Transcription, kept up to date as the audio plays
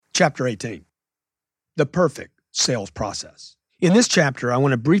chapter 18, the perfect sales process. In this chapter, I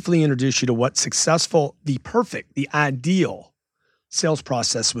want to briefly introduce you to what successful, the perfect, the ideal sales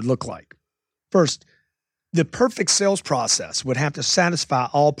process would look like. First, the perfect sales process would have to satisfy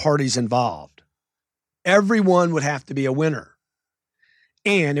all parties involved. Everyone would have to be a winner.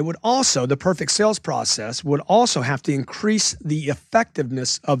 And it would also, the perfect sales process would also have to increase the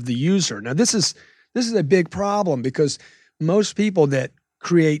effectiveness of the user. Now, this is a big problem because most people that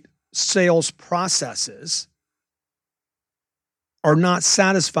create sales processes are not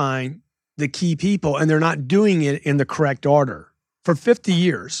satisfying the key people, and they're not doing it in the correct order. For 50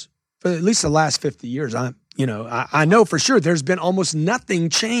 years, for at least the last 50 years, I know for sure there's been almost nothing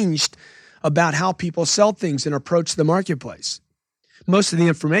changed about how people sell things and approach the marketplace. Most of the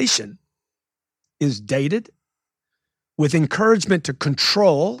information is dated with encouragement to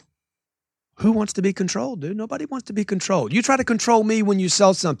control. Who wants to be controlled, dude? Nobody wants to be controlled. You try to control me when you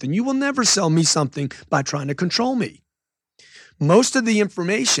sell something. You will never sell me something by trying to control me. Most of the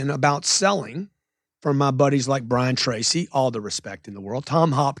information about selling from my buddies like Brian Tracy, all the respect in the world,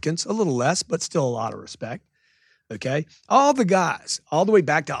 Tom Hopkins, a little less, but still a lot of respect, okay? All the guys, all the way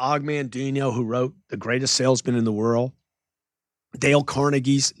back to Og Mandino, who wrote The Greatest Salesman in the World, Dale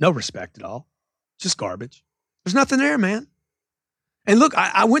Carnegie's, no respect at all, just garbage. There's nothing there, man. And look,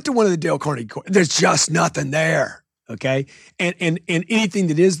 I went to one of the Dale Carnegie courses. There's just nothing there, okay? And anything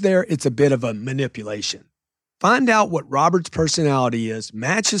that is there, it's a bit of a manipulation. Find out what Robert's personality is,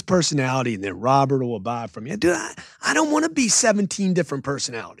 match his personality, and then Robert will buy from you. Dude, I don't want to be 17 different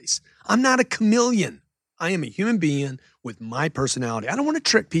personalities. I'm not a chameleon. I am a human being with my personality. I don't want to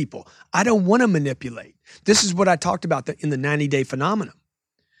trick people. I don't want to manipulate. This is what I talked about in the 90-day phenomenon.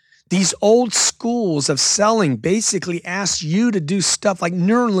 These old schools of selling basically ask you to do stuff like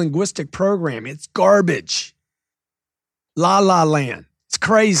neurolinguistic programming. It's garbage. La La Land. It's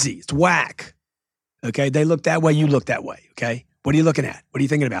crazy. It's whack. Okay, they look that way, you look that way, okay? What are you looking at? What are you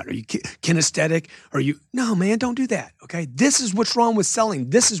thinking about? Are you kinesthetic? No, man, don't do that, okay? This is what's wrong with selling.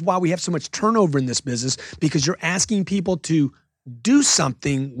 This is why we have so much turnover in this business, because you're asking people to do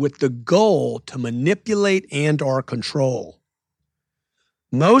something with the goal to manipulate and or control.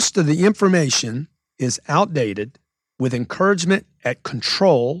 Most of the information is outdated with encouragement at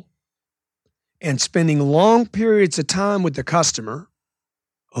control and spending long periods of time with the customer.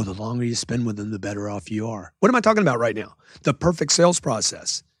 Oh, the longer you spend with them, the better off you are. What am I talking about right now? The perfect sales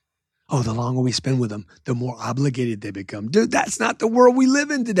process. Oh, the longer we spend with them, the more obligated they become. Dude, that's not the world we live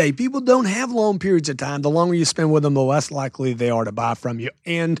in today. People don't have long periods of time. The longer you spend with them, the less likely they are to buy from you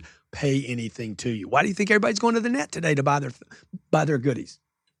and pay anything to you. Why do you think everybody's going to the net today to buy their goodies?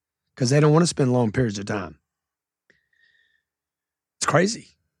 Because they don't want to spend long periods of time. It's crazy.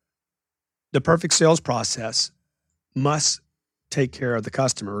 The perfect sales process must take care of the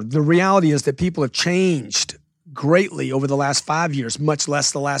customer. The reality is that people have changed greatly over the last 5 years, much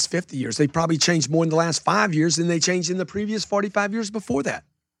less the last 50 years. They probably changed more in the last 5 years than they changed in the previous 45 years before that.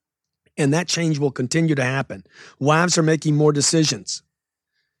 And that change will continue to happen. Wives are making more decisions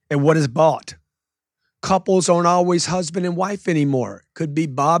and what is bought. Couples aren't always husband and wife anymore. Could be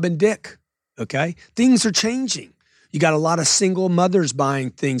Bob and Dick, okay? Things are changing. You got a lot of single mothers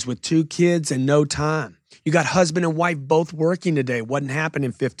buying things with 2 kids and no time. You got husband and wife both working today. Wasn't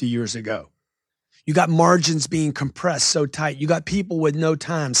happening 50 years ago. You got margins being compressed so tight. You got people with no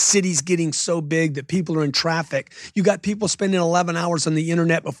time. Cities getting so big that people are in traffic. You got people spending 11 hours on the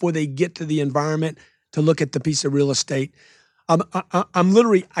internet before they get to the environment to look at the piece of real estate.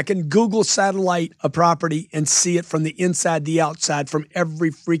 I can Google satellite a property and see it from the inside, the outside, from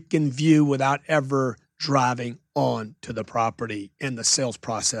every freaking view without ever driving on to the property, and the sales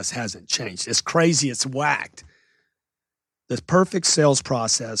process hasn't changed. It's crazy. It's whacked. The perfect sales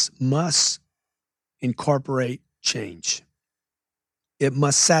process must incorporate change. It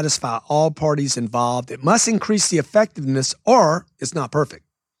must satisfy all parties involved. It must increase the effectiveness, or it's not perfect.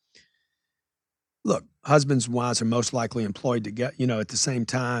 Look, husbands and wives are most likely employed to get, at the same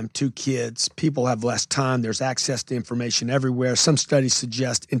time, 2 kids. People have less time. There's access to information everywhere. Some studies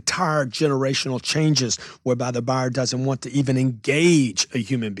suggest entire generational changes whereby the buyer doesn't want to even engage a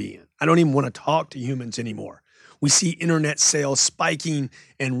human being. I don't even want to talk to humans anymore. We see internet sales spiking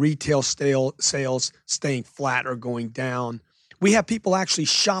and retail sales staying flat or going down. We have people actually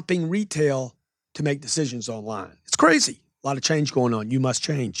shopping retail to make decisions online. It's crazy. A lot of change going on. You must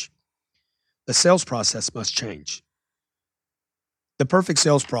change. The sales process must change. The perfect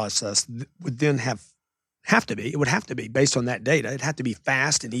sales process would then have to be based on that data. It had to be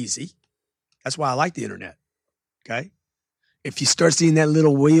fast and easy. That's why I like the internet. Okay. If you start seeing that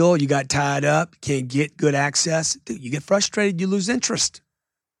little wheel, you got tied up, can't get good access, dude, you get frustrated, you lose interest.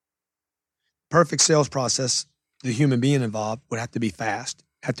 perfect sales process, the human being involved would have to be fast,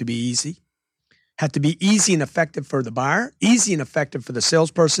 have to be easy and effective for the buyer, easy and effective for the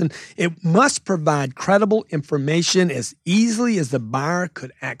salesperson. It must provide credible information as easily as the buyer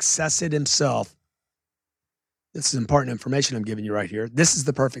could access it himself. This is important information I'm giving you right here. This is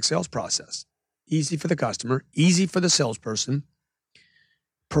the perfect sales process. Easy for the customer, easy for the salesperson.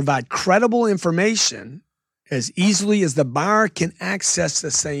 Provide credible information as easily as the buyer can access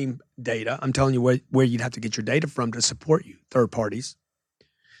the same data. I'm telling you where you'd have to get your data from to support you, third parties.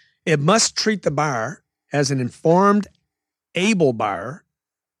 It must treat the buyer as an informed, able buyer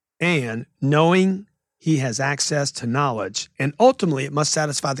and knowing he has access to knowledge. And ultimately, it must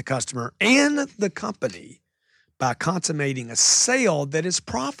satisfy the customer and the company by consummating a sale that is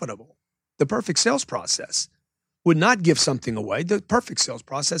profitable. The perfect sales process would not give something away. The perfect sales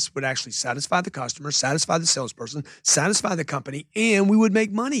process would actually satisfy the customer, satisfy the salesperson, satisfy the company, and we would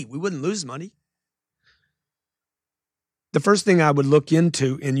make money. We wouldn't lose money. The first thing I would look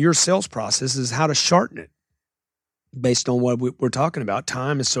into in your sales process is how to shorten it. Based on what we're talking about,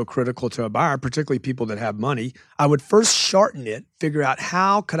 time is so critical to a buyer, particularly people that have money. I would first shorten it, figure out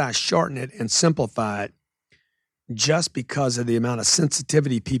how could I shorten it and simplify it just because of the amount of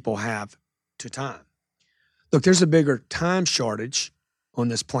sensitivity people have to time. Look, there's a bigger time shortage on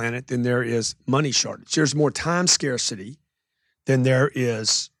this planet than there is money shortage. There's more time scarcity than there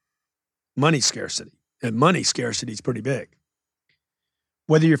is money scarcity. And money scarcity is pretty big.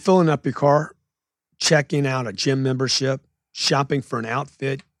 Whether you're filling up your car, checking out a gym membership, shopping for an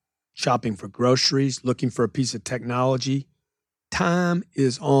outfit, shopping for groceries, looking for a piece of technology, time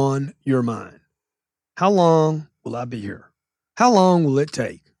is on your mind. How long will I be here? How long will it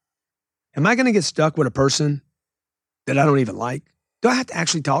take? Am I going to get stuck with a person that I don't even like? Do I have to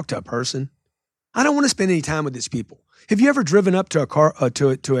actually talk to a person? I don't want to spend any time with these people. Have you ever driven up to a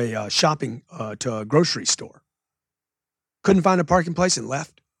grocery store? Couldn't find a parking place and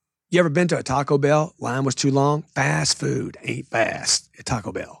left? You ever been to a Taco Bell? Line was too long? Fast food ain't fast at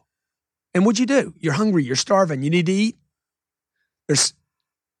Taco Bell. And what'd you do? You're hungry, you're starving, you need to eat. There's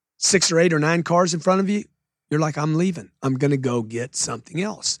 6 or 8 or 9 cars in front of you. You're like, I'm leaving. I'm going to go get something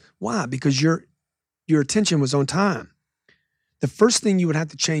else. Why? Because your attention was on time. The first thing you would have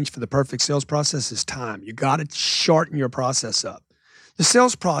to change for the perfect sales process is time. You got to shorten your process up. The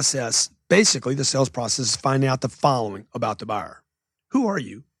sales process is finding out the following about the buyer. Who are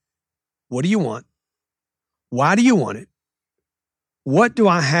you? What do you want? Why do you want it? What do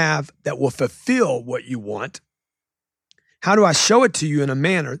I have that will fulfill what you want? How do I show it to you in a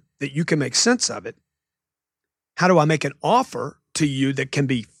manner that you can make sense of it? How do I make an offer to you that can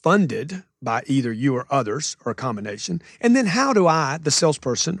be funded by either you or others or a combination? And then how do I, the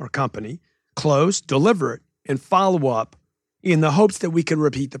salesperson or company, close, deliver it, and follow up in the hopes that we can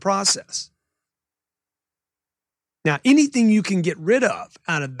repeat the process? Now, anything you can get rid of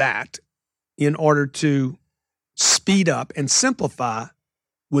out of that in order to speed up and simplify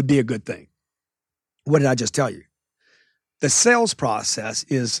would be a good thing. What did I just tell you? The sales process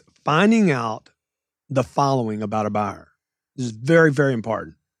is finding out the following about a buyer. This is very, very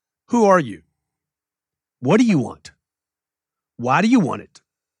important. Who are you? What do you want? Why do you want it?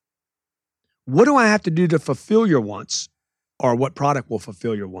 What do I have to do to fulfill your wants, or what product will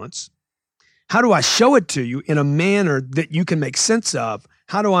fulfill your wants? How do I show it to you in a manner that you can make sense of?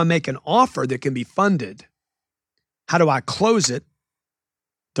 How do I make an offer that can be funded? How do I close it,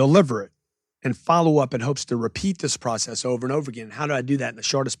 deliver it, and follow up in hopes to repeat this process over and over again? How do I do that in the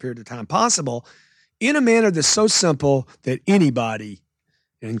shortest period of time possible in a manner that's so simple that anybody,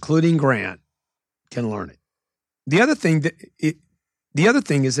 including Grant, can learn it? The other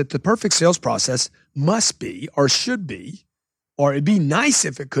thing is that the perfect sales process must be, or should be, or it'd be nice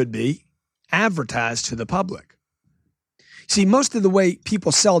if it could be, advertised to the public. See, most of the way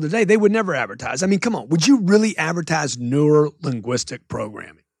people sell today, they would never advertise. I mean, come on, would you really advertise neuro-linguistic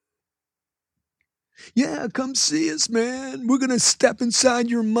programming? Yeah, come see us, man. We're going to step inside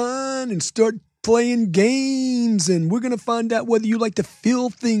your mind and start playing games, and we're going to find out whether you like to feel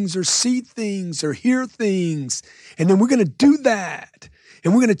things or see things or hear things. And then we're going to do that.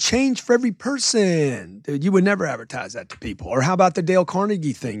 And we're going to change for every person. Dude, you would never advertise that to people. Or how about the Dale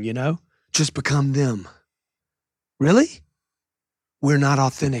Carnegie thing, Just become them. Really? We're not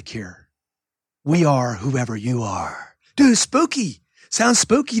authentic here. We are whoever you are. Dude, spooky. Sounds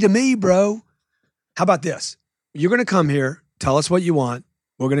spooky to me, bro. How about this? You're going to come here, tell us what you want.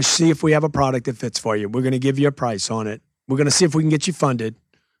 We're going to see if we have a product that fits for you. We're going to give you a price on it. We're going to see if we can get you funded.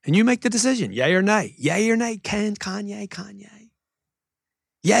 And you make the decision, yay or nay. Yay or nay, Kanye.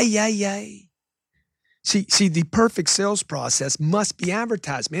 Yay. See, the perfect sales process must be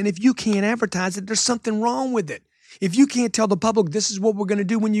advertised, man. If you can't advertise it, there's something wrong with it. If you can't tell the public this is what we're going to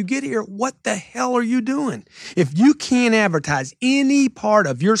do when you get here, what the hell are you doing? If you can't advertise any part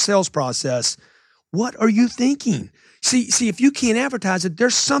of your sales process, what are you thinking? See, if you can't advertise it,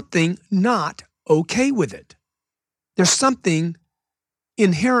 there's something not okay with it. There's something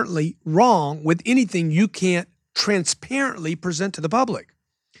inherently wrong with anything you can't transparently present to the public.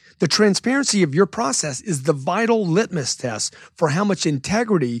 The transparency of your process is the vital litmus test for how much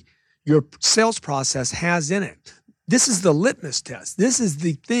integrity your sales process has in it. This is the litmus test. This is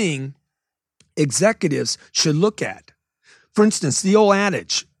the thing executives should look at. For instance, the old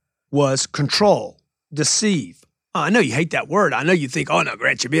adage was control, deceive. Oh, I know you hate that word. I know you think, oh no,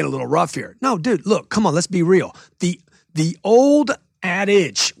 Grant, you're being a little rough here. No, dude, look, come on, let's be real. The old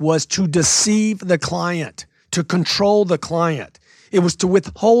adage was to deceive the client, to control the client. It was to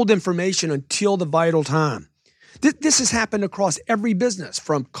withhold information until the vital time. This has happened across every business,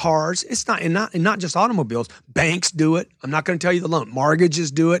 from cars. It's not just automobiles. Banks do it. I'm not going to tell you the loan.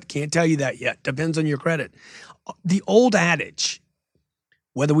 Mortgages do it. Can't tell you that yet. Depends on your credit. The old adage,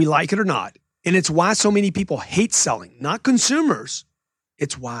 whether we like it or not, and it's why so many people hate selling, not consumers.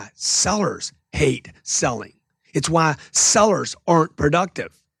 It's why sellers hate selling. It's why sellers aren't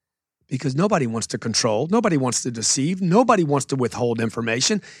productive. Because nobody wants to control, nobody wants to deceive, nobody wants to withhold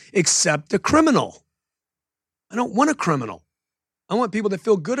information except the criminal. I don't want a criminal. I want people that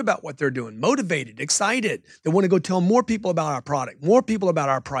feel good about what they're doing, motivated, excited. They want to go tell more people about our product, more people about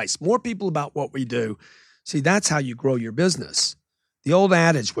our price, more people about what we do. See, that's how you grow your business. The old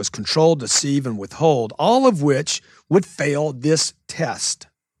adage was control, deceive, and withhold, all of which would fail this test.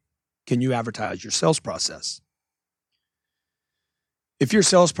 Can you advertise your sales process? If you're a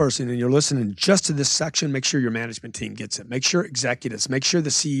salesperson and you're listening just to this section, make sure your management team gets it. Make sure executives, make sure the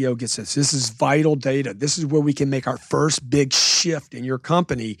CEO gets this. This is vital data. This is where we can make our first big shift in your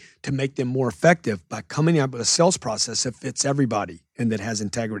company to make them more effective by coming up with a sales process that fits everybody and that has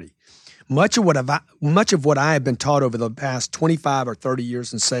integrity. Much of what I have been taught over the past 25 or 30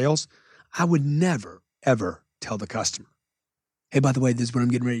 years in sales, I would never, ever tell the customer, hey, by the way, this is what I'm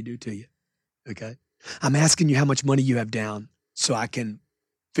getting ready to do to you, okay? I'm asking you how much money you have down so I can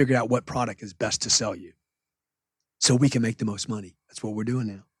figure out what product is best to sell you so we can make the most money. That's what we're doing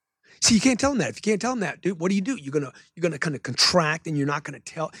now. See, you can't tell them that. If you can't tell them that, dude, what do? You're gonna kind of contract, and you're not gonna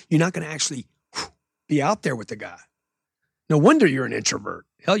actually be out there with the guy. No wonder you're an introvert.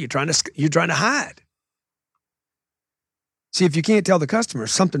 Hell, you're trying to hide. See, if you can't tell the customer,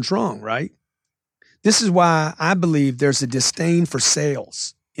 something's wrong, right? This is why I believe there's a disdain for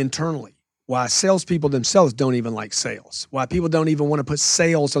sales internally. Why salespeople themselves don't even like sales. Why people don't even want to put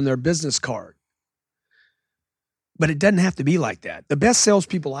sales on their business card. But it doesn't have to be like that. The best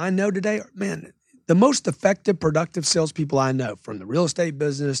salespeople I know today are, man, the most effective, productive salespeople I know, from the real estate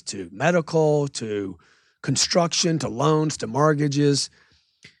business to medical to construction to loans to mortgages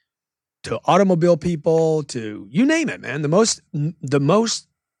to automobile people to you name it, man. The most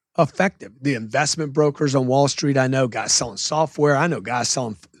effective, the investment brokers on Wall Street. I know guys selling software. I know guys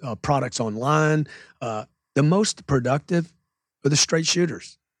selling products online. The most productive are the straight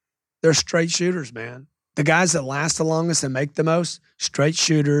shooters. They're straight shooters, man. The guys that last the longest and make the most, straight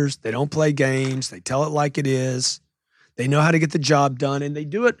shooters. They don't play games. They tell it like it is. They know how to get the job done, and they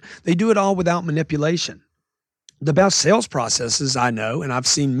do it all without manipulation. The best sales processes I know, and I've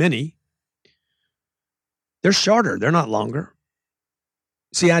seen many, they're shorter. They're not longer.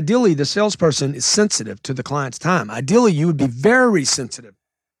 See, ideally, the salesperson is sensitive to the client's time. Ideally, you would be very sensitive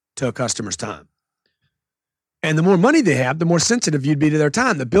to a customer's time. And the more money they have, the more sensitive you'd be to their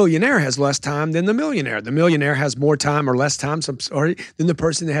time. The billionaire has less time than the millionaire. The millionaire has more time or less time than the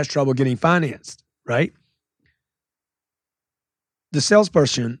person that has trouble getting financed, right? The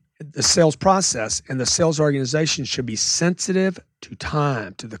salesperson, the sales process, and the sales organization should be sensitive to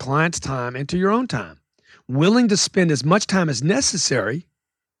time, to the client's time, and to your own time. Willing to spend as much time as necessary,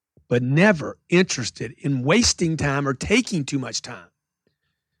 but never interested in wasting time or taking too much time.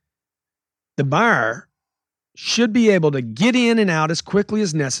 The buyer should be able to get in and out as quickly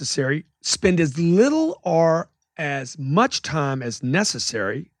as necessary, spend as little or as much time as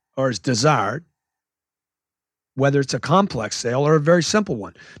necessary or as desired, whether it's a complex sale or a very simple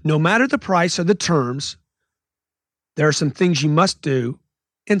one. No matter the price or the terms, there are some things you must do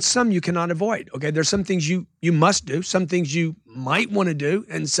and some you cannot avoid. Okay, there's some things you must do, some things you might want to do,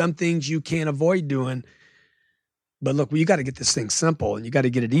 and some things you can't avoid doing. But look, you got to get this thing simple, and you got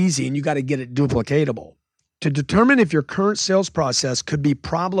to get it easy, and you got to get it duplicatable. To determine if your current sales process could be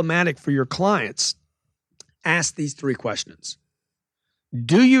problematic for your clients, ask these 3 questions.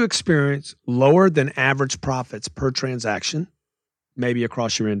 Do you experience lower than average profits per transaction, maybe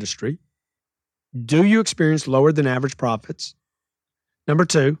across your industry? Do you experience lower than average profits? Number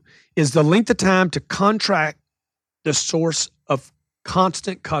 2, is the length of time to contract the source of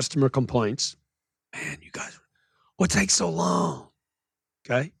constant customer complaints? Man, you guys, what takes so long?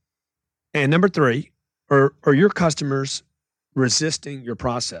 Okay. And number 3, are your customers resisting your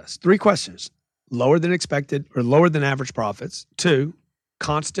process? 3 questions: lower than expected or lower than average profits. 2,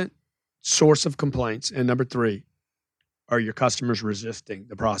 constant source of complaints. And number 3, are your customers resisting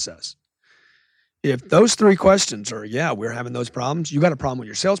the process? If those 3 questions are, yeah, we're having those problems, you got a problem with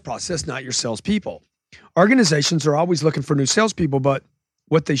your sales process, not your salespeople. Organizations are always looking for new salespeople, but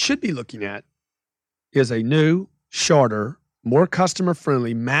what they should be looking at is a new, shorter, more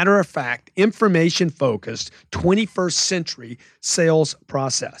customer-friendly, matter-of-fact, information-focused, 21st century sales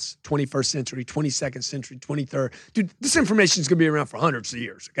process. 21st century, 22nd century, 23rd. Dude, this information is going to be around for hundreds of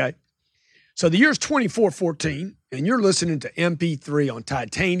years, okay? So the year is 2414, and you're listening to MP3 on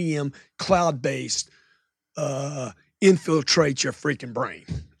titanium, cloud-based, infiltrate your freaking brain.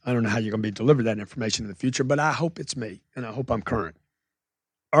 I don't know how you're going to be delivered that information in the future, but I hope it's me, and I hope I'm current.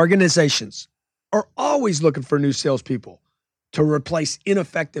 Organizations are always looking for new salespeople to replace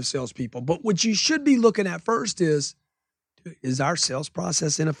ineffective salespeople. But what you should be looking at first is our sales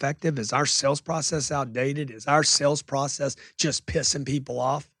process ineffective? Is our sales process outdated? Is our sales process just pissing people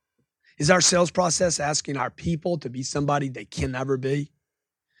off? Is our sales process asking our people to be somebody they can never be?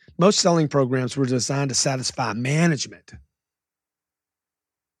 Most selling programs were designed to satisfy management,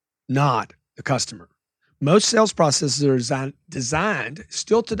 not the customer. Most sales processes are designed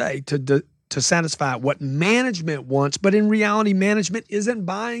still today to satisfy what management wants, but in reality, management isn't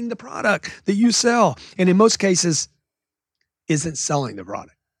buying the product that you sell, and in most cases, isn't selling the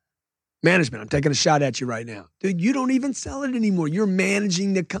product. Management, I'm taking a shot at you right now. Dude, you don't even sell it anymore. You're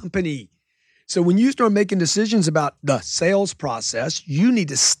managing the company. So when you start making decisions about the sales process, you need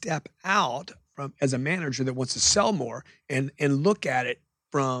to step out from as a manager that wants to sell more and look at it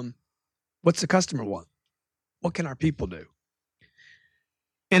from what's the customer want? What can our people do?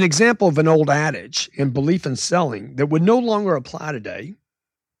 An example of an old adage and belief in selling that would no longer apply today,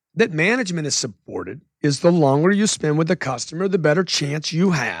 that management is supported, is the longer you spend with the customer, the better chance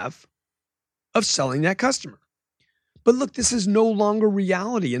you have of selling that customer. But look, this is no longer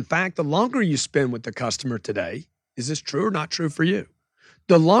reality. In fact, the longer you spend with the customer today, is this true or not true for you?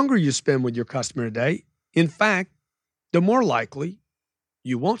 The longer you spend with your customer today, in fact, the more likely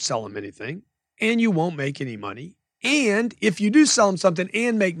you won't sell them anything and you won't make any money. And if you do sell them something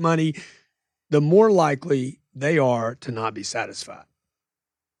and make money, the more likely they are to not be satisfied.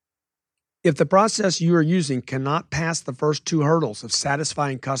 If the process you are using cannot pass the first 2 hurdles of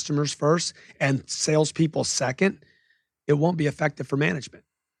satisfying customers first and salespeople second, it won't be effective for management.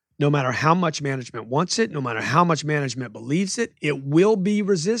 No matter how much management wants it, no matter how much management believes it, it will be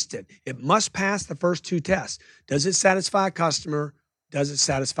resisted. It must pass the first 2 tests. Does it satisfy a customer? Does it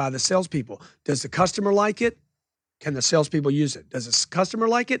satisfy the salespeople? Does the customer like it? Can the salespeople use it? Does the customer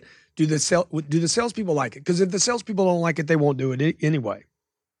like it? Do the salespeople like it? Because if the salespeople don't like it, they won't do it anyway.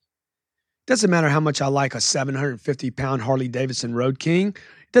 Doesn't matter how much I like a 750-pound Harley Davidson Road King.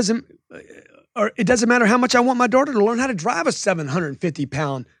 It doesn't matter how much I want my daughter to learn how to drive a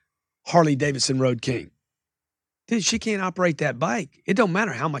 750-pound Harley Davidson Road King. Dude, she can't operate that bike. It don't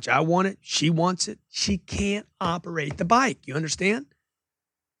matter how much I want it. She wants it. She can't operate the bike. You understand?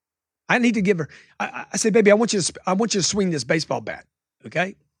 I need to give her. I say, baby, I want you to swing this baseball bat.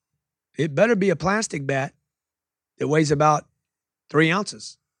 Okay, it better be a plastic bat that weighs about 3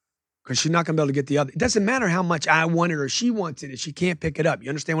 ounces, because she's not going to be able to get the other. It doesn't matter how much I want it or she wants it if she can't pick it up. You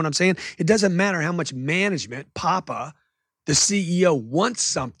understand what I'm saying? It doesn't matter how much management, Papa, the CEO, wants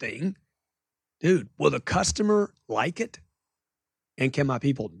something. Dude, will the customer like it? And can my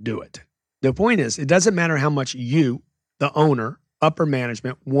people do it? The point is, it doesn't matter how much you, the owner, upper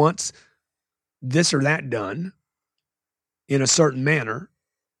management, wants this or that done in a certain manner.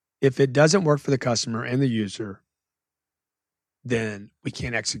 If it doesn't work for the customer and the user, then we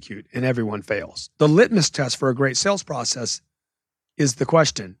can't execute and everyone fails. The litmus test for a great sales process is the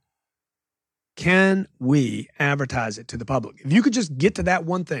question, can we advertise it to the public? If you could just get to that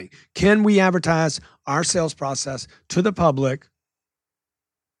one thing, can we advertise our sales process to the public?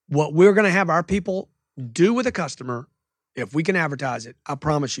 What we're going to have our people do with a customer, if we can advertise it, I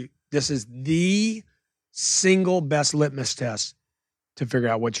promise you, this is the single best litmus test to figure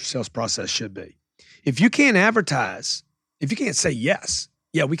out what your sales process should be. If you can't advertise, if you can't say yes,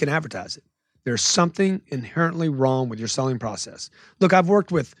 yeah, we can advertise it, there's something inherently wrong with your selling process. Look, I've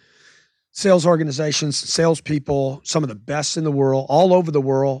worked with sales organizations, salespeople, some of the best in the world, all over the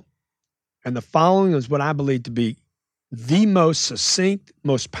world. And the following is what I believe to be the most succinct,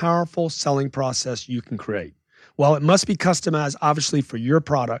 most powerful selling process you can create. While it must be customized, obviously, for your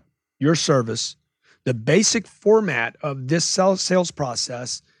product, your service, the basic format of this sales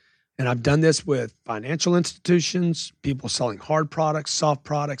process, and I've done this with financial institutions, people selling hard products, soft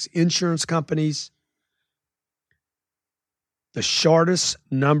products, insurance companies, the shortest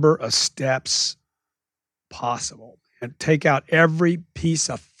number of steps possible, and take out every piece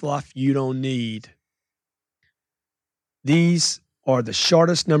of fluff you don't need. These are the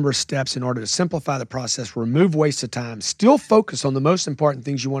shortest number of steps in order to simplify the process, remove waste of time, still focus on the most important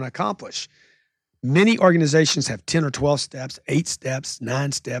things you want to accomplish. Many organizations have 10 or 12 steps, 8 steps,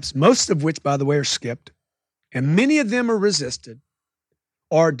 9 steps, most of which, by the way, are skipped. And many of them are resisted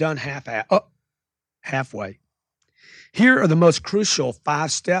or done halfway. Here are the most crucial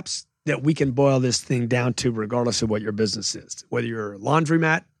 5 steps that we can boil this thing down to regardless of what your business is. Whether you're a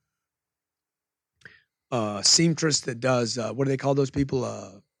laundromat, seamstress that does, what do they call those people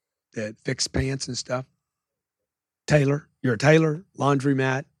that fix pants and stuff? Tailor. You're a tailor,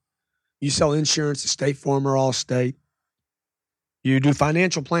 laundromat. You sell insurance to State Farm or Allstate. You do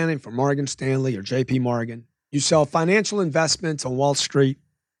financial planning for Morgan Stanley or JP Morgan. You sell financial investments on Wall Street.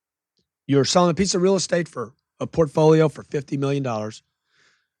 You're selling a piece of real estate for a portfolio for $50 million.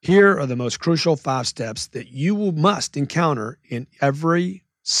 Here are the most crucial 5 steps that you must encounter in every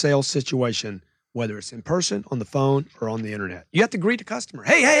sales situation, whether it's in person, on the phone, or on the internet. You have to greet a customer.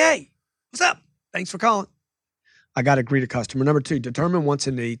 Hey, what's up? Thanks for calling. I got to greet a customer. Number 2, determine wants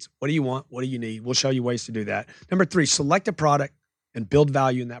and needs. What do you want? What do you need? We'll show you ways to do that. Number 3, select a product and build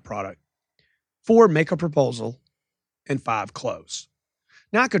value in that product. 4, make a proposal. And 5, close.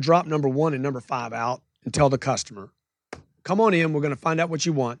 Now I could drop number 1 and number 5 out and tell the customer, come on in, we're going to find out what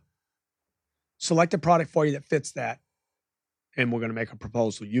you want. Select a product for you that fits that, and we're going to make a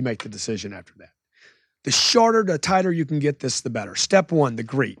proposal. You make the decision after that. The shorter, the tighter you can get this, the better. Step 1, the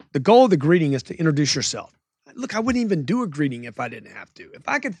greet. The goal of the greeting is to introduce yourself. Look, I wouldn't even do a greeting if I didn't have to. If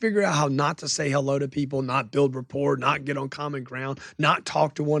I could figure out how not to say hello to people, not build rapport, not get on common ground, not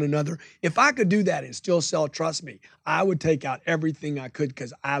talk to one another, if I could do that and still sell, trust me, I would take out everything I could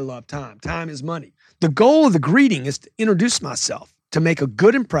because I love time. Time is money. The goal of the greeting is to introduce myself, to make a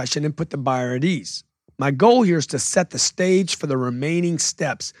good impression and put the buyer at ease. My goal here is to set the stage for the remaining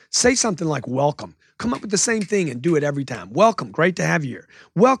steps. Say something like welcome. Come up with the same thing and do it every time. Welcome. Great to have you here.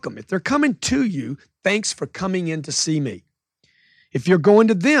 Welcome. If they're coming to you, thanks for coming in to see me. If you're going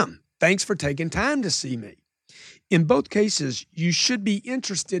to them, thanks for taking time to see me. In both cases, you should be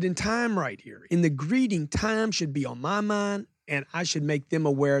interested in time right here. In the greeting, time should be on my mind, and I should make them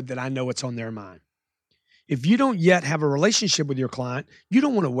aware that I know it's on their mind. If you don't yet have a relationship with your client, you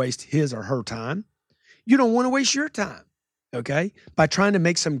don't want to waste his or her time. You don't want to waste your time, okay, by trying to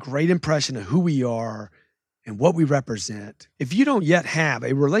make some great impression of who we are and what we represent. If you don't yet have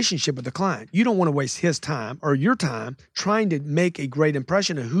a relationship with the client, you don't want to waste his time or your time trying to make a great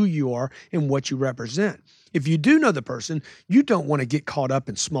impression of who you are and what you represent. If you do know the person, you don't want to get caught up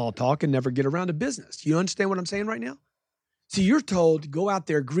in small talk and never get around to business. You understand what I'm saying right now? So you're told to go out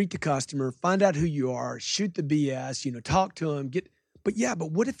there, greet the customer, find out who you are, shoot the BS, talk to him,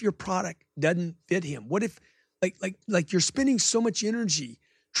 but what if your product doesn't fit him? What if like you're spending so much energy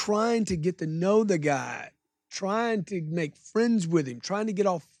trying to get to know the guy, trying to make friends with him, trying to get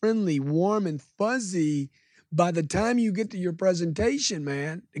all friendly, warm and fuzzy. By the time you get to your presentation,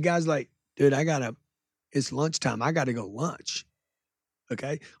 man, the guy's like, dude, it's lunchtime. I got to go lunch.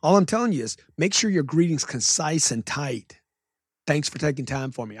 Okay. All I'm telling you is make sure your greeting's concise and tight. Thanks for taking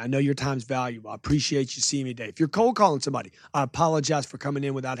time for me. I know your time's valuable. I appreciate you seeing me today. If you're cold calling somebody, I apologize for coming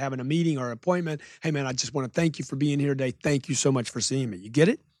in without having a meeting or appointment. Hey, man, I just want to thank you for being here today. Thank you so much for seeing me. You get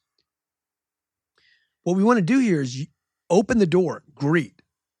it? What we want to do here is open the door, greet,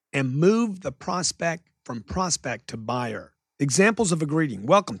 and move the prospect from prospect to buyer. Examples of a greeting.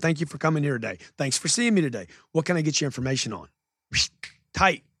 Welcome. Thank you for coming here today. Thanks for seeing me today. What can I get you information on?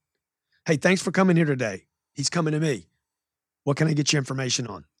 Tight. Hey, thanks for coming here today. He's coming to me. What can I get you information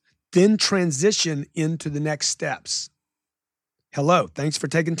on? Then transition into the next steps. Hello, thanks for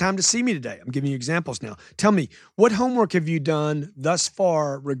taking time to see me today. I'm giving you examples now. Tell me, what homework have you done thus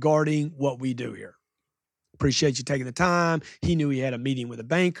far regarding what we do here? Appreciate you taking the time. He knew he had a meeting with a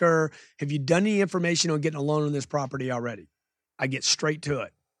banker. Have you done any information on getting a loan on this property already? I get straight to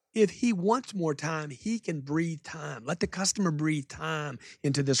it. If he wants more time, he can breathe time. Let the customer breathe time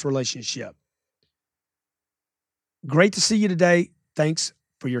into this relationship. Great to see you today. Thanks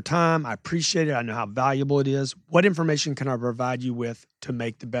for your time. I appreciate it. I know how valuable it is. What information can I provide you with to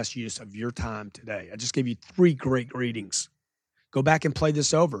make the best use of your time today? I just gave you 3 great greetings. Go back and play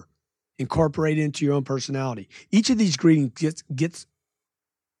this over. Incorporate it into your own personality. Each of these greetings gets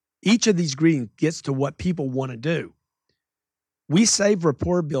to what people want to do. We save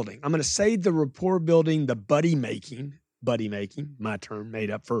rapport building. I'm going to save the rapport building, the buddy making, my term made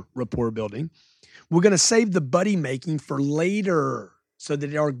up for rapport building. We're going to save the buddy making for later so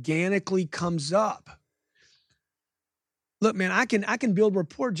that it organically comes up. Look, man, I can build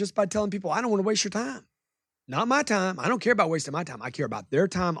rapport just by telling people, I don't want to waste your time. Not my time. I don't care about wasting my time. I care about their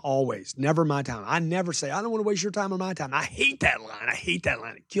time always, never my time. I never say, I don't want to waste your time or my time. I hate that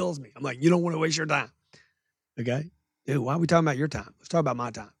line. It kills me. I'm like, you don't want to waste your time. Okay? Dude, why are we talking about your time? Let's talk about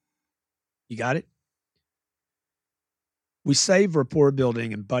my time. You got it? We save rapport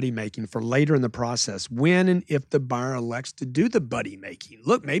building and buddy making for later in the process when and if the buyer elects to do the buddy making.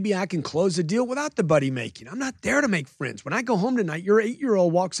 Look, maybe I can close a deal without the buddy making. I'm not there to make friends. When I go home tonight, your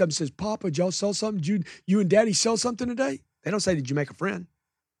 8-year-old walks up and says, Papa, did y'all sell something? Did you and Daddy sell something today? They don't say, did you make a friend?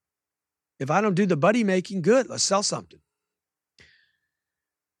 If I don't do the buddy making, good, let's sell something.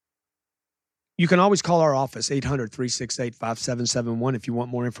 You can always call our office, 800-368-5771, if you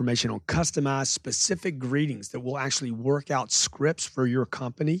want more information on customized, specific greetings that will actually work out scripts for your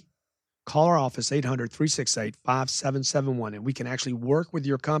company. Call our office, 800-368-5771, and we can actually work with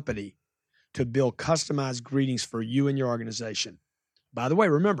your company to build customized greetings for you and your organization. By the way,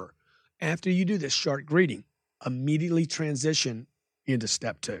 remember, after you do this short greeting, immediately transition into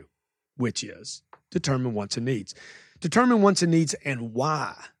step 2, which is determine wants and needs. Determine wants and needs and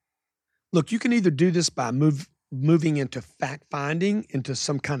why. Look, you can either do this by moving into fact-finding, into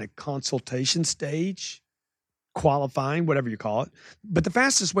some kind of consultation stage, qualifying, whatever you call it. But the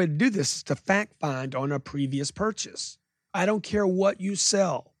fastest way to do this is to fact-find on a previous purchase. I don't care what you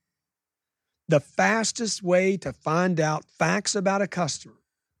sell. The fastest way to find out facts about a customer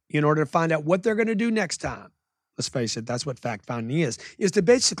in order to find out what they're going to do next time, let's face it, that's what fact-finding is to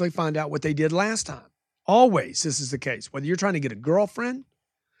basically find out what they did last time. Always, this is the case. Whether you're trying to get a girlfriend,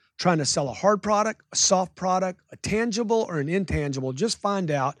 trying to sell a hard product, a soft product, a tangible or an intangible, just find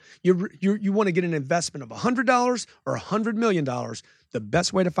out you want to get an investment of $100 or $100 million. The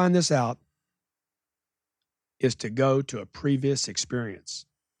best way to find this out is to go to a previous experience.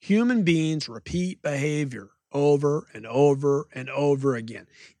 Human beings repeat behavior over and over and over again.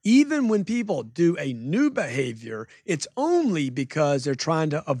 Even when people do a new behavior, it's only because they're trying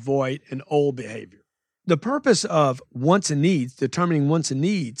to avoid an old behavior. The purpose of wants and needs, determining wants and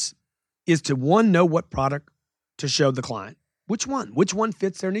needs, is to, one, know what product to show the client. Which one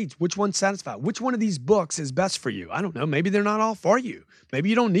fits their needs? Which one satisfies? Which one of these books is best for you? I don't know. Maybe they're not all for you. Maybe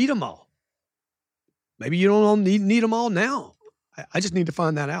you don't need them all. Maybe you don't need them all now. I just need to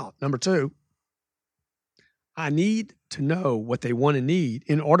find that out. Number 2, I need to know what they want and need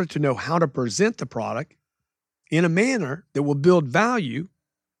in order to know how to present the product in a manner that will build value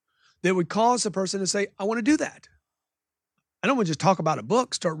that would cause the person to say, I want to do that. I don't want to just talk about a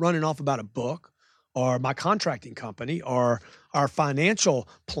book, start running off about a book or my contracting company or our financial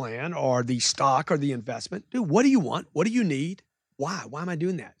plan or the stock or the investment. Dude, what do you want? What do you need? Why? Why am I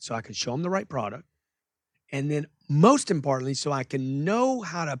doing that? So I can show them the right product. And then most importantly, so I can know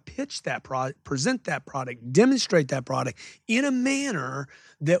how to pitch that product, present that product, demonstrate that product in a manner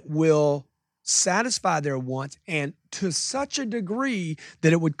that will satisfy their wants and to such a degree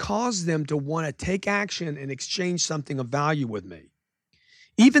that it would cause them to want to take action and exchange something of value with me.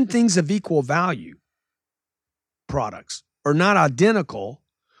 Even things of equal value, products, are not identical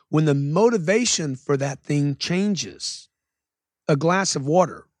when the motivation for that thing changes. A glass of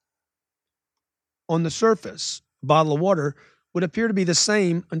water. On the surface, a bottle of water would appear to be the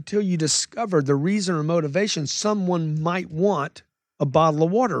same until you discover the reason or motivation someone might want a bottle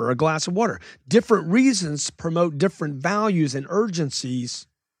of water or a glass of water. Different reasons promote different values and urgencies,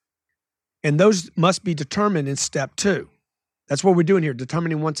 and those must be determined in step 2. That's what we're doing here,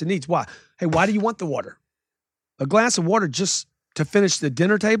 determining wants and needs. Why? Hey, why do you want the water? A glass of water just to finish the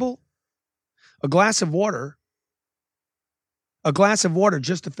dinner table? A glass of water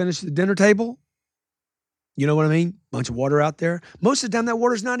just to finish the dinner table? You know what I mean? Bunch of water out there. Most of the time that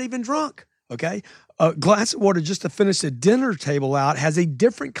water's not even drunk. Okay? A glass of water just to finish the dinner table out has a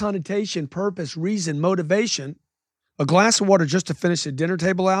different connotation, purpose, reason, motivation. A glass of water just to finish the dinner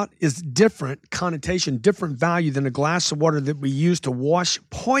table out is different connotation, different value than a glass of water that we use to wash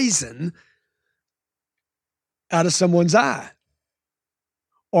poison out of someone's eye.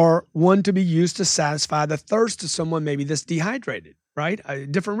 Or one to be used to satisfy the thirst of someone maybe that's dehydrated, right? A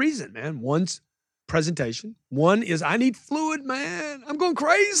different reason, man. One's presentation. One is, I need fluid, man. I'm going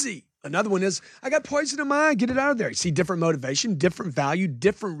crazy. Another one is, I got poison in my eye. Get it out of there. You see, different motivation, different value,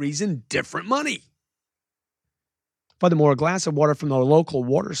 different reason, different money. Furthermore, a glass of water from the local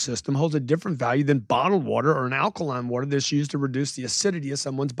water system holds a different value than bottled water or an alkaline water that's used to reduce the acidity of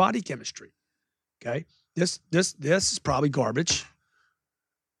someone's body chemistry. Okay? This is probably garbage.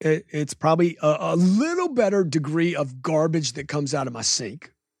 It's probably a little better degree of garbage that comes out of my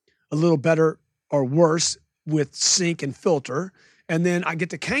sink. A little better or worse with sink and filter. And then I get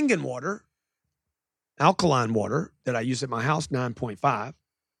the Kangen water, alkaline water that I use at my house, 9.5,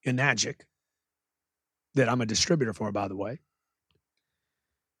 Enagic, that I'm a distributor for, by the way.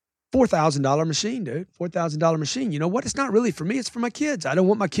 $4,000 machine, dude. $4,000 machine. You know what? It's not really for me. It's for my kids. I don't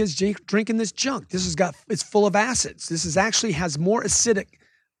want my kids drinking this junk. It's full of acids. This actually has more acidic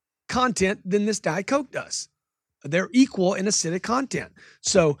content than this Diet Coke does. They're equal in acidic content.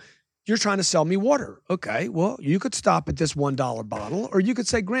 So you're trying to sell me water. Okay, well, you could stop at this $1 bottle, or you could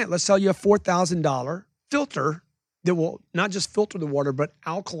say, Grant, let's sell you a $4,000 filter that will not just filter the water, but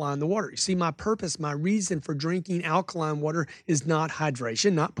alkaline the water. You see, my purpose, my reason for drinking alkaline water is not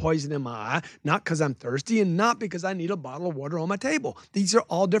hydration, not poison in my eye, not because I'm thirsty, and not because I need a bottle of water on my table. These are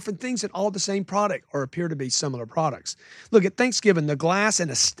all different things and all the same product, or appear to be similar products. Look, at Thanksgiving, the glass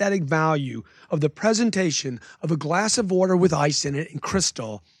and aesthetic value of the presentation of a glass of water with ice in it and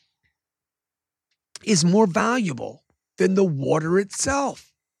crystal is more valuable than the water itself.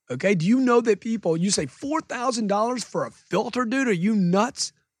 Okay, do you know that people, you say $4,000 for a filter, dude? Are you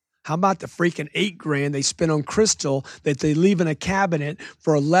nuts? How about the freaking $8,000 they spend on crystal that they leave in a cabinet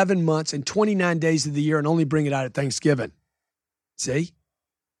for 11 months and 29 days of the year and only bring it out at Thanksgiving? See?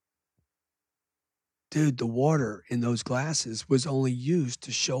 Dude, the water in those glasses was only used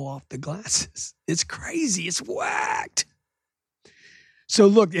to show off the glasses. It's crazy. It's whacked. So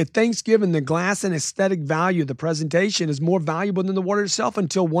look, at Thanksgiving, the glass and aesthetic value of the presentation is more valuable than the water itself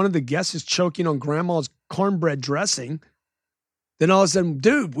until one of the guests is choking on grandma's cornbread dressing. Then all of a sudden,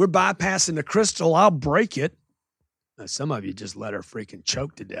 dude, we're bypassing the crystal. I'll break it. Now, some of you just let her freaking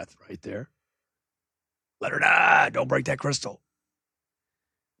choke to death right there. Let her die. Don't break that crystal.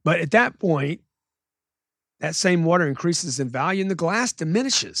 But at that point, that same water increases in value and the glass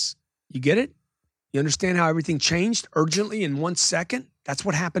diminishes. You get it? You understand how everything changed urgently in 1 second? That's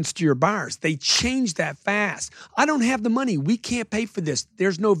what happens to your buyers. They change that fast. I don't have the money. We can't pay for this.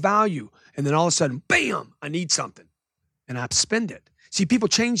 There's no value. And then all of a sudden, bam, I need something. And I spend it. See, people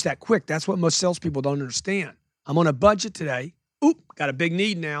change that quick. That's what most salespeople don't understand. I'm on a budget today. Oop, got a big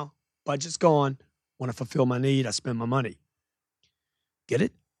need now. Budget's gone. Want to fulfill my need. I spend my money. Get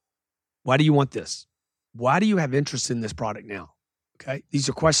it? Why do you want this? Why do you have interest in this product now? Okay, these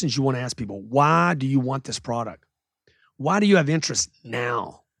are questions you want to ask people. Why do you want this product? Why do you have interest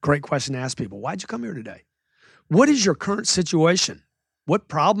now? Great question to ask people. Why'd you come here today? What is your current situation? What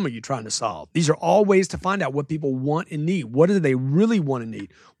problem are you trying to solve? These are all ways to find out what people want and need. What do they really want and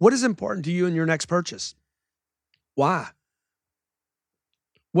need? What is important to you in your next purchase? Why?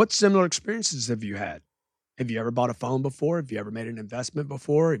 What similar experiences have you had? Have you ever bought a phone before? Have you ever made an investment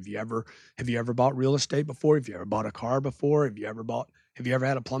before? Have you ever bought real estate before? Have you ever bought a car before? Have you ever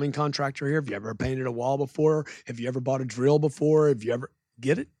had a plumbing contractor here? Have you ever painted a wall before? Have you ever bought a drill before? Have you ever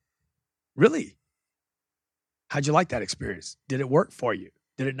get it? Really? How'd you like that experience? Did it work for you?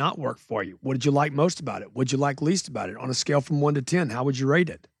 Did it not work for you? What did you like most about it? What did you like least about it? On a scale from 1 to 10, how would you rate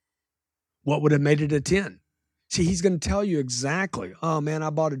it? What would have made it a 10? See, he's going to tell you exactly. Oh, man,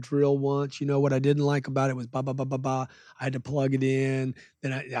 I bought a drill once. You know what I didn't like about it was blah, blah, blah, blah, blah. I had to plug it in.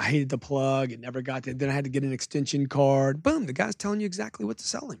 Then I hated the plug. It never got there. Then I had to get an extension cord. Boom, the guy's telling you exactly what to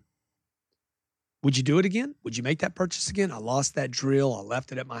sell him. Would you do it again? Would you make that purchase again? I lost that drill. I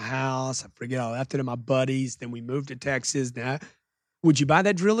left it at my house. I left it at my buddies. Then we moved to Texas. Now, would you buy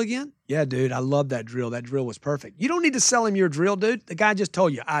that drill again? Yeah, dude, I love that drill. That drill was perfect. You don't need to sell him your drill, dude. The guy just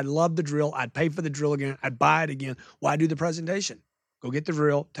told you, I love the drill. I'd pay for the drill again. I'd buy it again. Why do the presentation? Go get the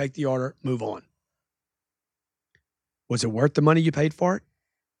drill, take the order, move on. Was it worth the money you paid for it?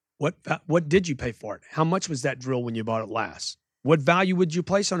 What did you pay for it? How much was that drill when you bought it last? What value would you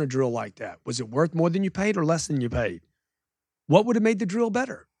place on a drill like that? Was it worth more than you paid or less than you paid? What would have made the drill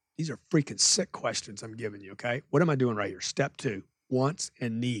better? These are freaking sick questions I'm giving you, okay? What am I doing right here? Step 2. Wants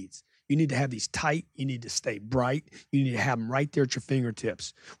and needs. You need to have these tight. You need to stay bright. You need to have them right there at your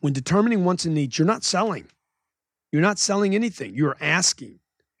fingertips. When determining wants and needs, you're not selling. You're not selling anything. You're asking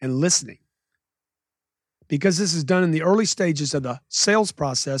and listening. Because this is done in the early stages of the sales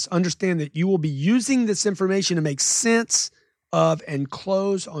process, understand that you will be using this information to make sense of and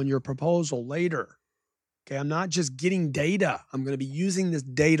close on your proposal later. Okay, I'm not just getting data. I'm going to be using this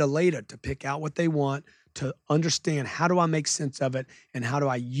data later to pick out what they want, to understand how do I make sense of it, and how do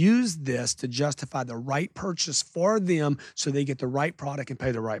I use this to justify the right purchase for them so they get the right product and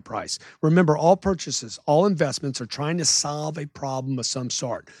pay the right price. Remember, all purchases, all investments are trying to solve a problem of some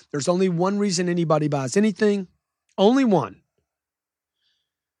sort. There's only one reason anybody buys anything, only one.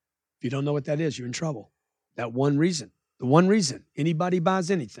 If you don't know what that is, you're in trouble. That one reason, the one reason anybody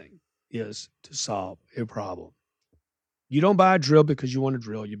buys anything is to solve a problem. You don't buy a drill because you want a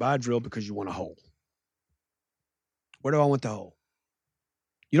drill. You buy a drill because you want a hole. Where do I want the hole?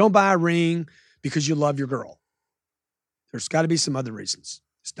 You don't buy a ring because you love your girl. There's got to be some other reasons.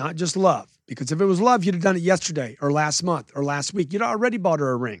 It's not just love, because if it was love, you'd have done it yesterday or last month or last week. You'd already bought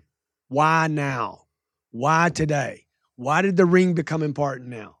her a ring. Why now? Why today? Why did the ring become important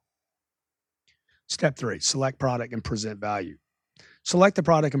now? Step 3, select product and present value. Select the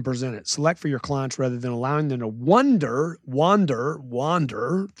product and present it. Select for your clients rather than allowing them to wander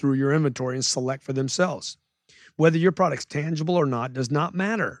through your inventory and select for themselves. Whether your product's tangible or not does not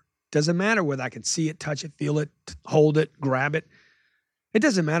matter. Doesn't matter whether I can see it, touch it, feel it, hold it, grab it. It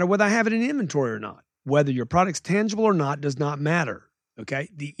doesn't matter whether I have it in inventory or not. Whether your product's tangible or not does not matter. Okay?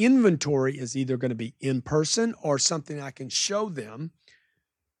 The inventory is either going to be in person or something I can show them.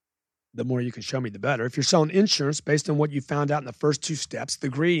 The more you can show me, the better. If you're selling insurance based on what you found out in the first 2 steps, the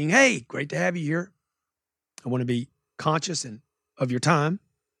greeting, hey, great to have you here. I want to be conscious of your time.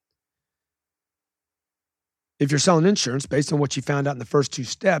 If you're selling insurance based on what you found out in the first 2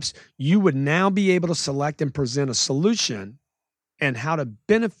 steps, you would now be able to select and present a solution and how to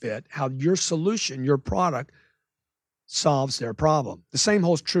benefit, how your solution, your product, solves their problem. The same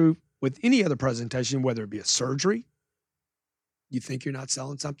holds true with any other presentation, whether it be a surgery. You think you're not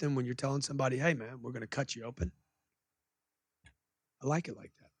selling something when you're telling somebody, hey, man, we're going to cut you open. I like it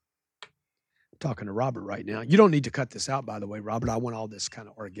like that. I'm talking to Robert right now. You don't need to cut this out, by the way, Robert. I want all this kind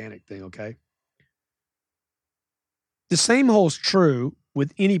of organic thing, okay? The same holds true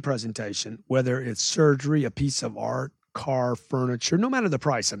with any presentation, whether it's surgery, a piece of art, car, furniture, no matter the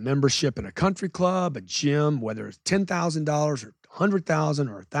price, a membership in a country club, a gym, whether it's $10,000 or $100,000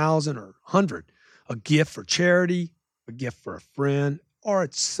 or $1,000 or $100, a gift for charity, a gift for a friend, or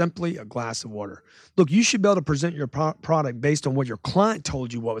it's simply a glass of water. Look, you should be able to present your product based on what your client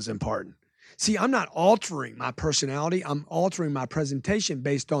told you what was important. See, I'm not altering my personality. I'm altering my presentation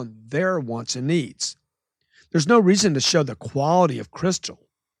based on their wants and needs. There's no reason to show the quality of crystal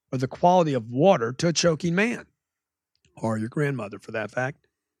or the quality of water to a choking man, or your grandmother for that fact.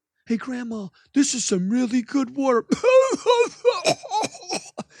 Hey, Grandma, this is some really good water.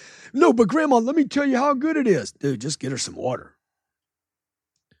 No, but Grandma, let me tell you how good it is. Dude, just get her some water.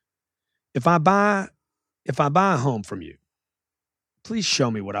 If I buy a home from you, please show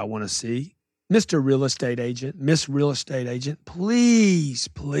me what I want to see. Mr. Real Estate Agent, Miss Real Estate Agent, please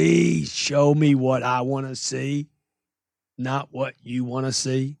show me what I want to see, not what you want to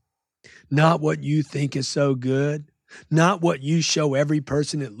see, not what you think is so good, not what you show every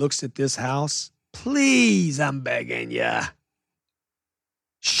person that looks at this house. Please, I'm begging you.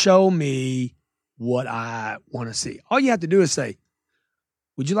 Show me what I want to see. All you have to do is say,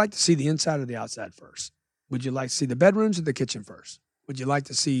 would you like to see the inside or the outside first? Would you like to see the bedrooms or the kitchen first? Would you like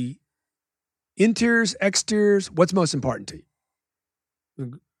to see interiors, exteriors? What's most important to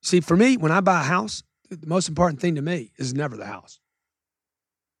you? See, for me, when I buy a house, the most important thing to me is never the house.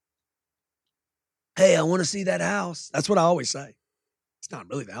 Hey, I want to see that house. That's what I always say. It's not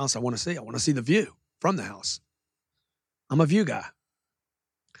really the house I want to see. I want to see the view from the house. I'm a view guy.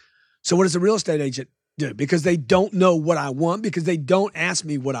 So what does a real estate agent do? Because they don't know what I want, because they don't ask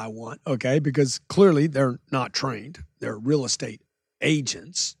me what I want, okay? Because clearly they're not trained. They're real estate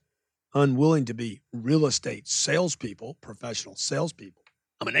agents, unwilling to be real estate salespeople, professional salespeople.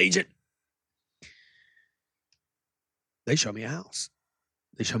 I'm an agent. They show me a house.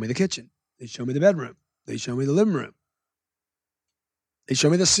 They show me the kitchen. They show me the bedroom. They show me the living room. They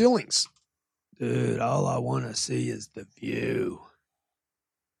show me the ceilings. Dude, all I want to see is the view.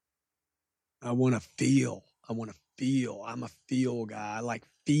 I want to feel. I'm a feel guy. I like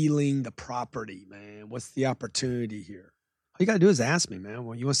feeling the property, man. What's the opportunity here? All you got to do is ask me, man.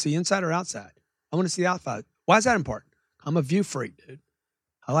 Well, you want to see inside or outside? I want to see the outside. Why is that important? I'm a view freak, dude.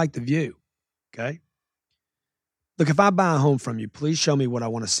 I like the view, okay? Look, if I buy a home from you, please show me what I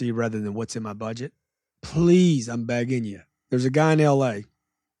want to see rather than what's in my budget. Please, I'm begging you. There's a guy in L.A.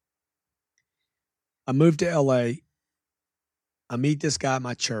 I moved to L.A. I meet this guy at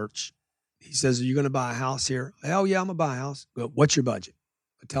my church. He says, are you going to buy a house here? Hell yeah, I'm going to buy a house. Well, what's your budget?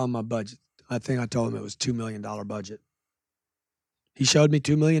 I tell him my budget. I think I told him it was $2 million budget. He showed me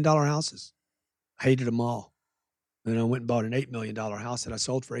 $2 million houses. Hated them all. And then I went and bought an $8 million house that I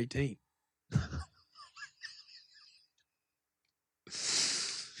sold for 18.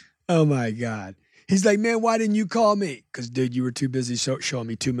 Oh my God. He's like, man, why didn't you call me? Because, dude, you were too busy showing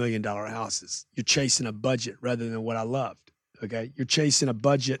me $2 million houses. You're chasing a budget rather than what I loved. Okay. You're chasing a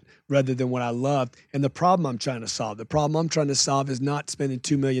budget rather than what I loved. And the problem I'm trying to solve is not spending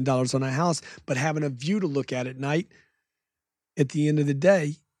 $2 million on a house, but having a view to look at night at the end of the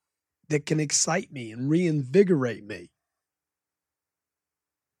day that can excite me and reinvigorate me.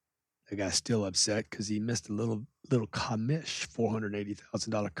 The guy's still upset because he missed a little commish,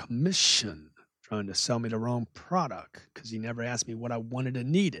 $480,000 commission, trying to sell me the wrong product because he never asked me what I wanted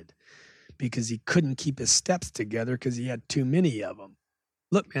and needed because he couldn't keep his steps together because he had too many of them.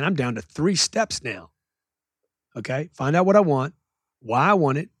 Look, man, I'm down to 3 steps now. Okay, find out what I want, why I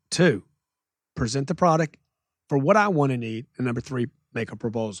want it. 2, present the product for what I want and need. And number 3, make a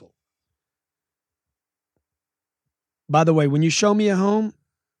proposal. By the way, when you show me a home,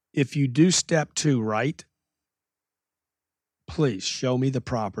 if you do step 2 right, please show me the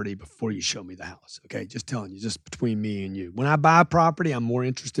property before you show me the house. Okay, just telling you, just between me and you. When I buy a property, I'm more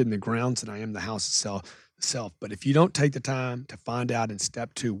interested in the grounds than I am the house itself. But if you don't take the time to find out in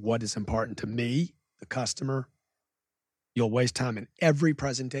step 2 what is important to me, the customer, you'll waste time in every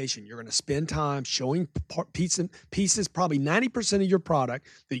presentation. You're going to spend time showing pieces, probably 90% of your product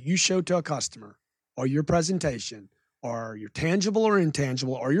that you show to a customer or your presentation or your tangible or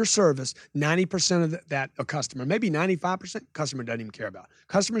intangible or your service. 90% of that a customer, maybe 95%, customer doesn't even care about.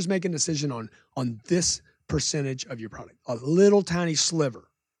 Customers make a decision on this percentage of your product. A little tiny sliver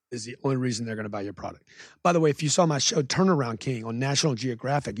is the only reason they're going to buy your product. By the way, if you saw my show Turnaround King on National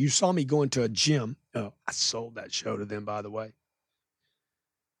Geographic, you saw me go into a gym. Oh, I sold that show to them, by the way.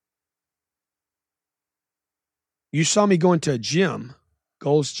 You saw me go into a gym,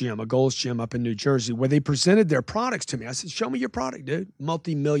 Gold's Gym up in New Jersey, where they presented their products to me. I said, show me your product, dude.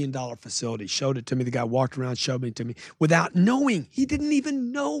 Multi-million-dollar facility. Showed it to me. The guy walked around, showed it to me without knowing. He didn't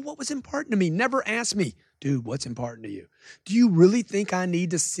even know what was important to me. Never asked me, dude, what's important to you? Do you really think I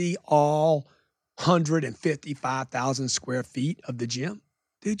need to see all 155,000 square feet of the gym?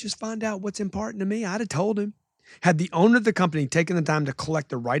 Dude, just find out what's important to me. I'd have told him. Had the owner of the company taken the time to collect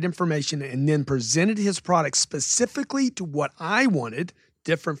the right information and then presented his product specifically to what I wanted,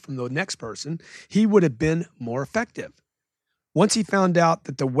 different from the next person, he would have been more effective. Once he found out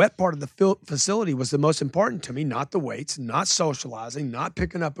that the wet part of the facility was the most important to me, not the weights, not socializing, not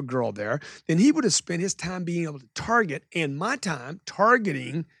picking up a girl there, then he would have spent his time being able to target, and my time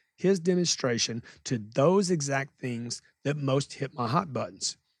targeting his demonstration to those exact things that most hit my hot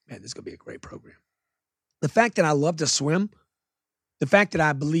buttons. Man, this is going to be a great program. The fact that I love to swim, the fact that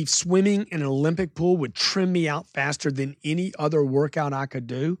I believe swimming in an Olympic pool would trim me out faster than any other workout I could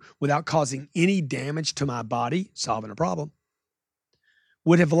do without causing any damage to my body, solving a problem,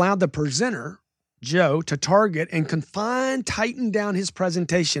 would have allowed the presenter, Joe, to target and tighten down his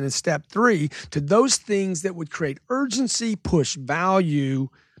presentation in step 3 to those things that would create urgency, push value,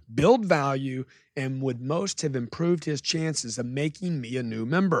 build value, and would most have improved his chances of making me a new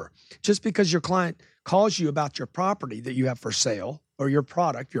member. Just because your client calls you about your property that you have for sale or your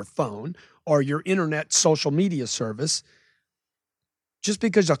product, your phone, or your internet social media service, just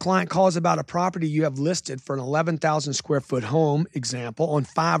because a client calls about a property you have listed for an 11,000 square foot home, example, on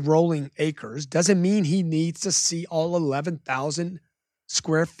 5 rolling acres, doesn't mean he needs to see all 11,000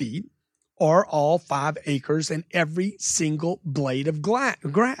 square feet or all 5 acres and every single blade of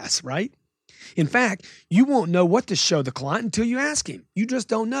grass, right? In fact, you won't know what to show the client until you ask him. You just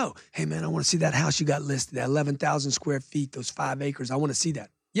don't know. Hey, man, I want to see that house you got listed, that 11,000 square feet, those 5 acres. I want to see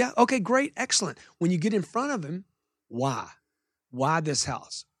that. Yeah, okay, great, excellent. When you get in front of him, why? Why this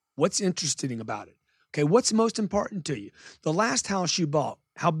house? What's interesting about it? Okay, what's most important to you? The last house you bought,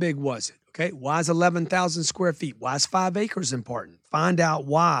 how big was it? Okay, why is 11,000 square feet? Why is 5 acres important? Find out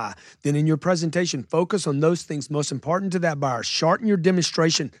why. Then in your presentation, focus on those things most important to that buyer. Shorten your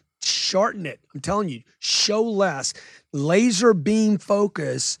demonstration. Shorten it. I'm telling you, show less. Laser beam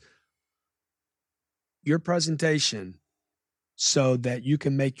focus your presentation so that you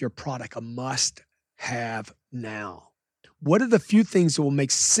can make your product a must-have now. What are the few things that will make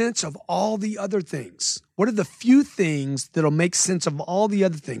sense of all the other things? What are the few things that will make sense of all the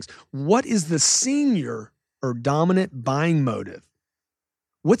other things? What is the senior or dominant buying motive?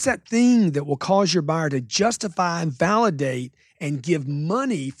 What's that thing that will cause your buyer to justify and validate and give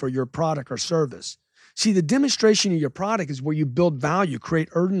money for your product or service? See, the demonstration of your product is where you build value, create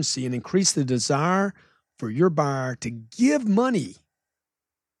urgency, and increase the desire for your buyer to give money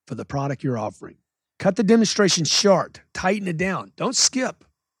for the product you're offering. Cut the demonstration short. Tighten it down. Don't skip.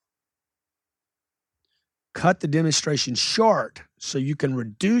 cut the demonstration short so you can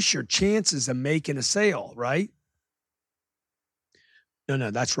reduce your chances of making a sale, right?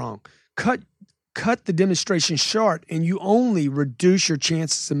 No, that's wrong. Cut the demonstration short and you only reduce your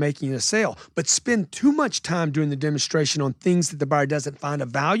chances of making a sale, but spend too much time doing the demonstration on things that the buyer doesn't find of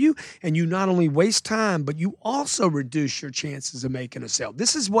value, and you not only waste time, but you also reduce your chances of making a sale.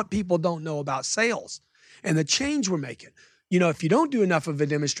 This is what people don't know about sales and the change we're making. If you don't do enough of a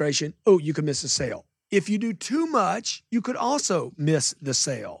demonstration, you can miss a sale. If you do too much, you could also miss the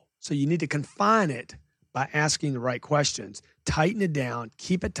sale. So you need to confine it by asking the right questions. Tighten it down,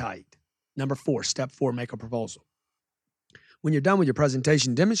 keep it tight. Number 4, step 4, make a proposal. When you're done with your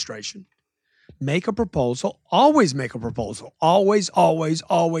presentation demonstration, make a proposal. Always make a proposal. Always, always,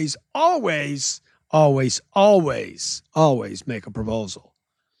 always, always, always, always, always make a proposal.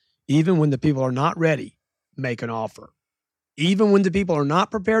 Even when the people are not ready, make an offer. Even when the people are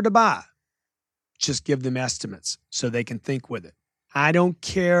not prepared to buy, just give them estimates so they can think with it. I don't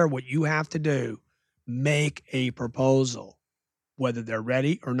care what you have to do. Make a proposal. Whether they're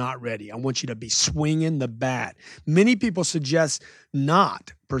ready or not ready. I want you to be swinging the bat. Many people suggest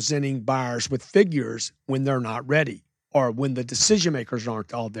not presenting buyers with figures when they're not ready or when the decision makers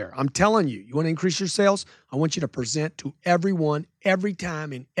aren't all there. I'm telling you, you want to increase your sales? I want you to present to everyone, every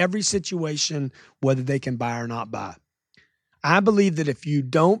time, in every situation, whether they can buy or not buy. I believe that if you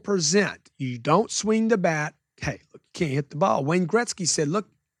don't present, you don't swing the bat, hey, look, you can't hit the ball. Wayne Gretzky said, look,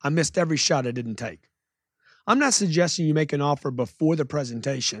 I missed every shot I didn't take. I'm not suggesting you make an offer before the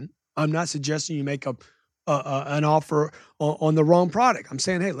presentation. I'm not suggesting you make an offer on the wrong product. I'm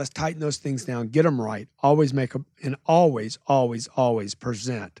saying, hey, let's tighten those things down, get them right. Always always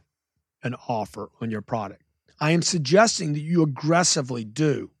present an offer on your product. I am suggesting that you aggressively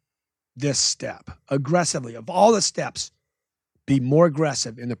do this step. Aggressively, of all the steps, be more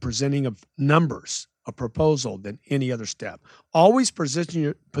aggressive in the presenting of numbers, a proposal, than any other step. Always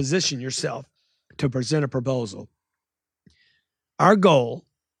position yourself to present a proposal. Our goal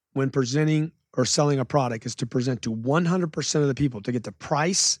when presenting or selling a product is to present to 100% of the people, to get the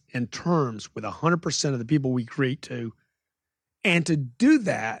price and terms with 100% of the people we greet to, and to do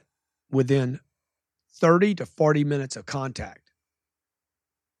that within 30 to 40 minutes of contact.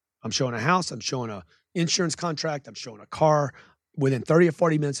 I'm showing a house, I'm showing an insurance contract, I'm showing a car. Within 30 or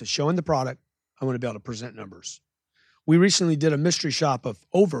 40 minutes of showing the product, I want to be able to present numbers. We recently did a mystery shop of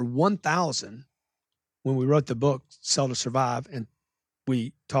over 1,000 when we wrote the book, Sell to Survive, and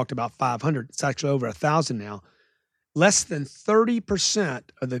we talked about 500. It's actually over 1,000 now. Less than 30%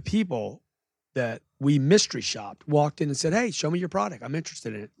 of the people that we mystery shopped walked in and said, hey, show me your product. I'm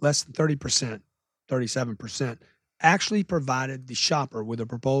interested in it. Less than 30%, 37%, actually provided the shopper with a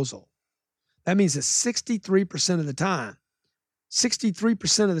proposal. That means that 63% of the time,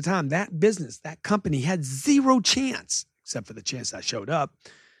 that business, that company had zero chance, except for the chance I showed up,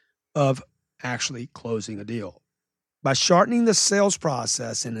 of actually closing a deal. By shortening the sales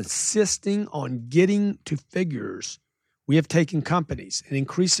process and insisting on getting to figures, we have taken companies and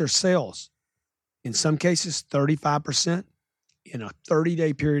increased their sales, in some cases 35%, in a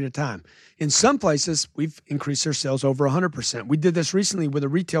 30-day period of time. In some places, we've increased their sales over 100%. We did this recently with a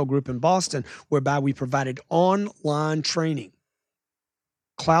retail group in Boston, whereby we provided online training,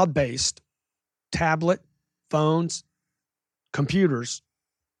 cloud-based, tablet, phones, computers.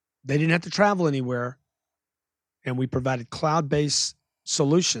 They didn't have to travel anywhere, and we provided cloud-based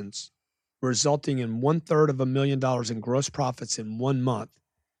solutions, resulting in $250,000 in gross profits in 1 month.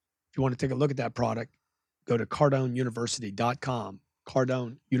 If you want to take a look at that product, go to CardoneUniversity.com,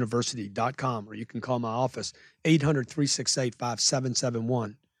 CardoneUniversity.com, or you can call my office,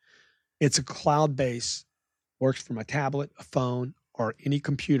 800-368-5771. It's a cloud-based, works from a tablet, a phone, or any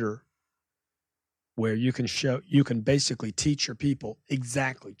computer, where you can basically teach your people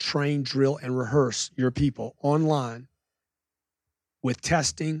exactly, train, drill, and rehearse your people online with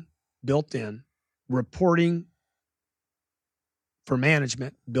testing built in, reporting for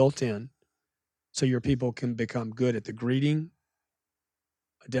management built in, so your people can become good at the greeting,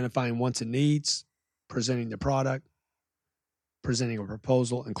 identifying wants and needs, presenting the product, presenting a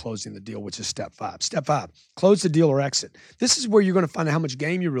proposal, and closing the deal, which is step 5. Step 5, close the deal or exit. This is where you're going to find out how much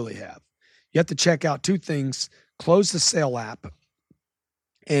game you really have. You have to check out 2 things: Close the Sale app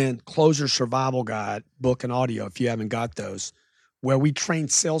and Closer Survival Guide, book and audio, if you haven't got those, where we train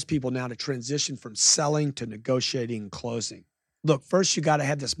salespeople now to transition from selling to negotiating and closing. Look, first you got to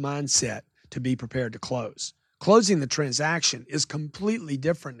have this mindset to be prepared to close. Closing the transaction is completely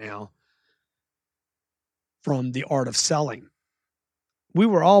different now from the art of selling. We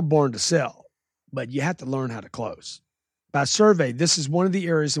were all born to sell, but you have to learn how to close. By survey, this is one of the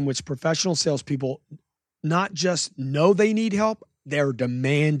areas in which professional salespeople not just know they need help, they're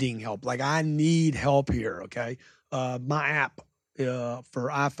demanding help. Like, I need help here, okay? My app for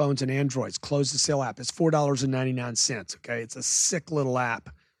iPhones and Androids, Close the Sale app, it's $4.99, okay? It's a sick little app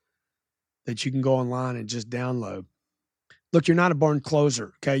that you can go online and just download. Look, you're not a barn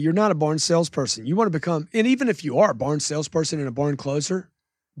closer, okay? You're not a barn salesperson. You want to become, and even if you are a barn salesperson and a barn closer,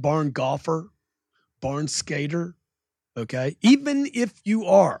 barn golfer, barn skater, okay? Even if you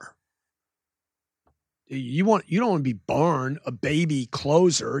are, you don't want to be barn, a baby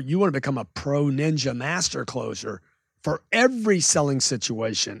closer. You want to become a pro ninja master closer for every selling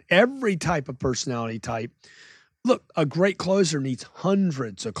situation, every type of personality type. Look, a great closer needs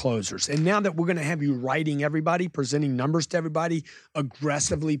hundreds of closers. And now that we're going to have you writing everybody, presenting numbers to everybody,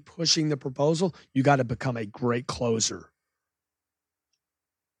 aggressively pushing the proposal, you got to become a great closer,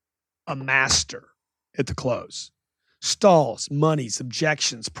 a master at the close. Stalls, monies,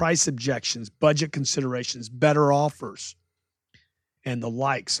 objections, price objections, budget considerations, better offers, and the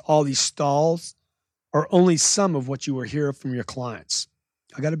likes. All these stalls are only some of what you will hear from your clients.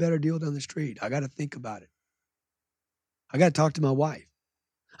 I got a better deal down the street. I got to think about it. I got to talk to my wife.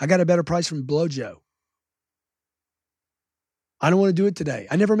 I got a better price from Blowjo. I don't want to do it today.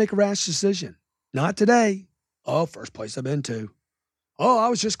 I never make a rash decision. Not today. Oh, first place I've been to. Oh, I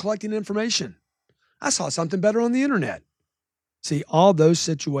was just collecting information. I saw something better on the internet. See, all those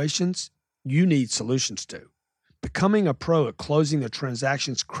situations you need solutions to. Becoming a pro at closing the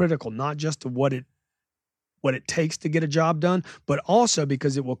transaction is critical, not just to what it takes to get a job done, but also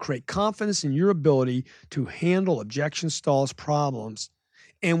because it will create confidence in your ability to handle objection stalls, problems,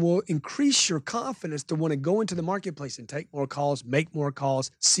 and will increase your confidence to want to go into the marketplace and take more calls, make more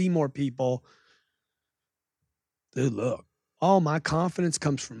calls, see more people. Dude, look, all my confidence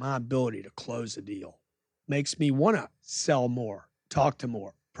comes from my ability to close a deal. Makes me want to sell more, talk to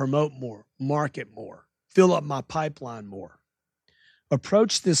more, promote more, market more, fill up my pipeline more.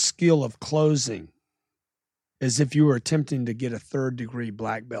 Approach this skill of closing as if you were attempting to get a 3rd-degree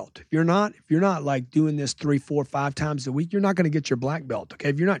black belt. If you're not like doing this 3, 4, 5 times a week, you're not going to get your black belt, okay?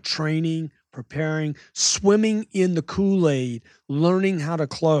 If you're not training, preparing, swimming in the Kool-Aid, learning how to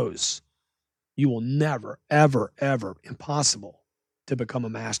close, you will never, ever, ever, impossible to become a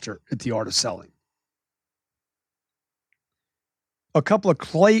master at the art of selling. A couple of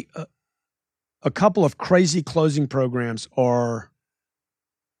crazy closing programs are,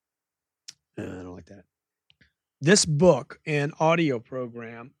 I don't like that. This book and audio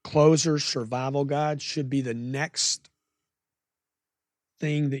program, Closer's Survival Guide, should be the next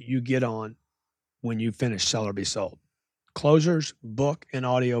thing that you get on when you finish Sell or Be Sold. Closer's book and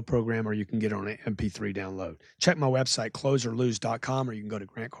audio program, or you can get on an MP3 download. Check my website, closerlose.com, or you can go to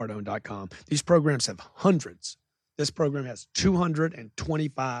grantcardone.com. These programs have hundreds. This program has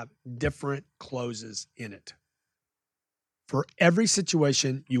 225 different closes in it for every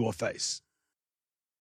situation you will face.